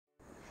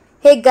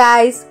Hey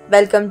guys,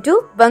 welcome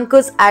to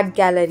Bankoo's Art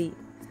Gallery.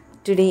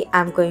 Today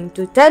I'm going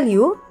to tell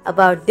you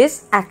about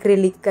this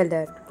acrylic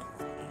color.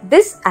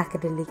 This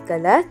acrylic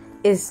color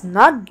is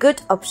not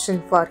good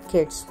option for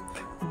kids,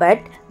 but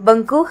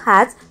Bankoo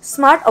has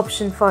smart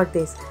option for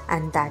this,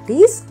 and that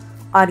is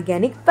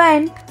organic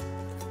paint.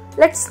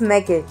 Let's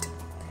make it.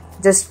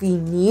 Just we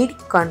need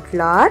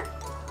cornflour,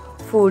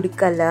 food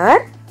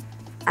color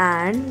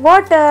and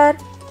water.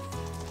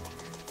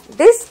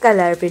 This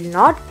color will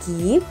not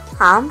give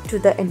harm to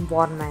the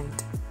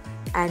environment,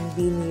 and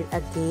we need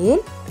again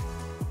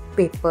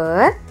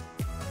paper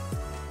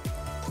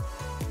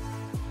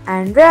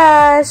and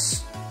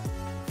brush,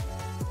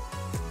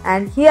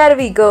 and here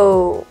we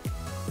go.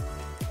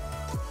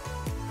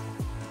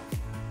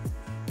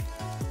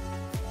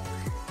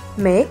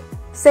 Make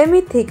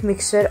semi-thick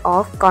mixture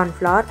of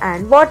cornflour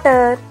and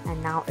water,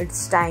 and now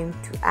it's time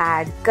to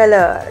add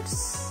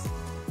colors.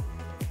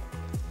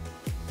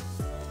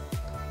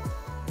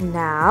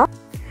 Now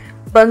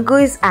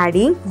Bankoo is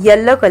adding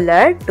yellow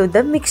color to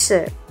the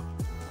mixture.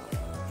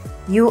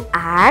 You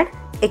add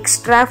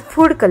extra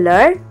food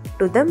color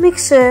to the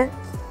mixture.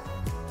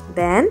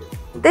 Then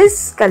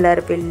this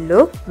color will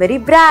look very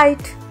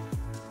bright.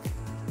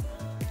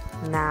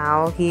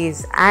 Now he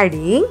is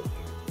adding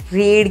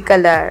red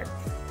color.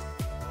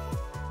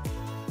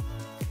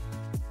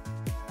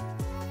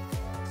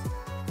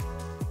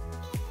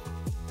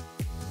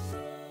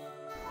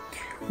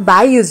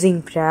 By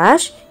using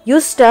brush, you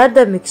stir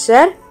the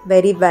mixture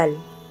very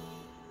well.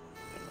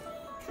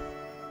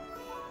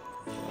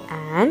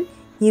 And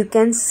you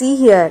can see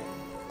here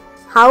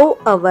how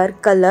our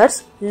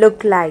colors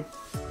look like.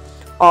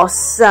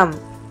 Awesome!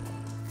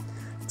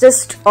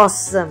 Just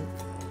awesome!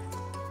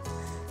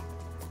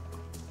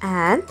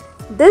 And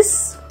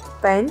this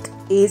paint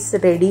is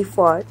ready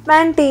for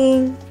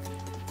painting.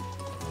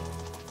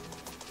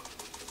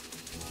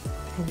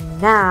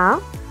 And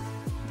now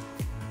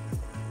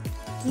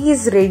he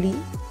is ready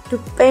to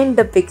paint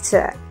the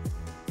picture.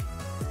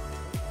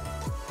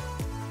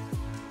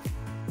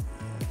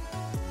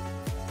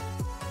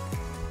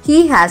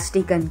 He has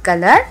taken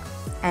color,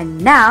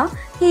 and now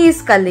he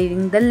is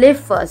coloring the leaf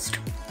first.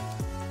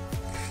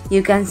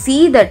 You can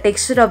see the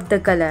texture of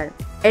the color.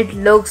 It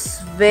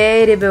looks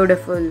very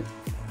beautiful.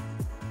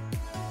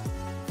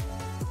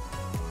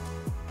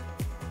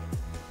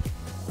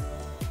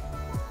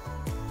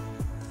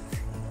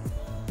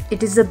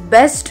 It is the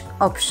best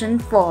option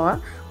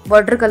for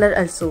watercolor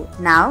also.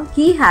 Now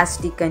he has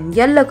taken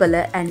yellow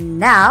color, and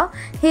now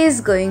he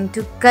is going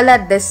to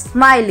color this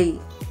smiley.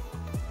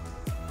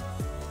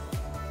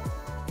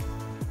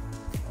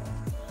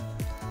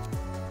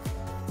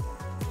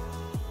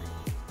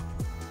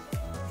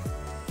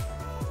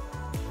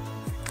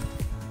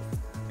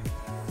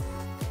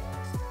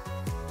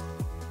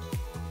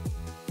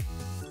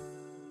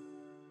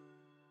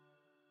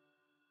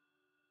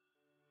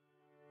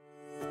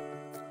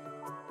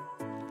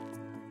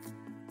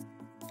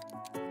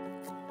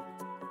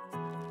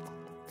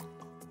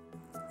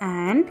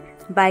 And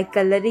by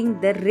coloring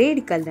the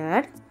red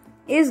color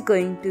is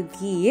going to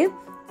give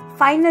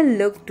final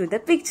look to the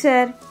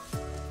picture.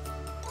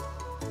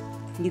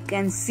 You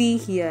can see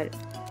here.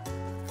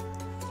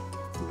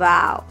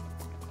 Wow!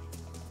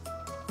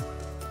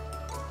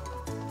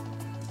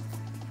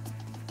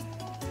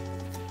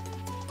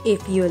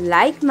 If you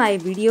like my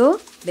video,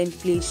 then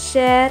please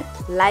share,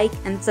 like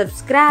and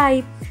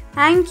subscribe.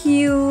 Thank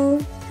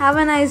you. Have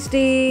a nice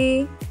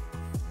day.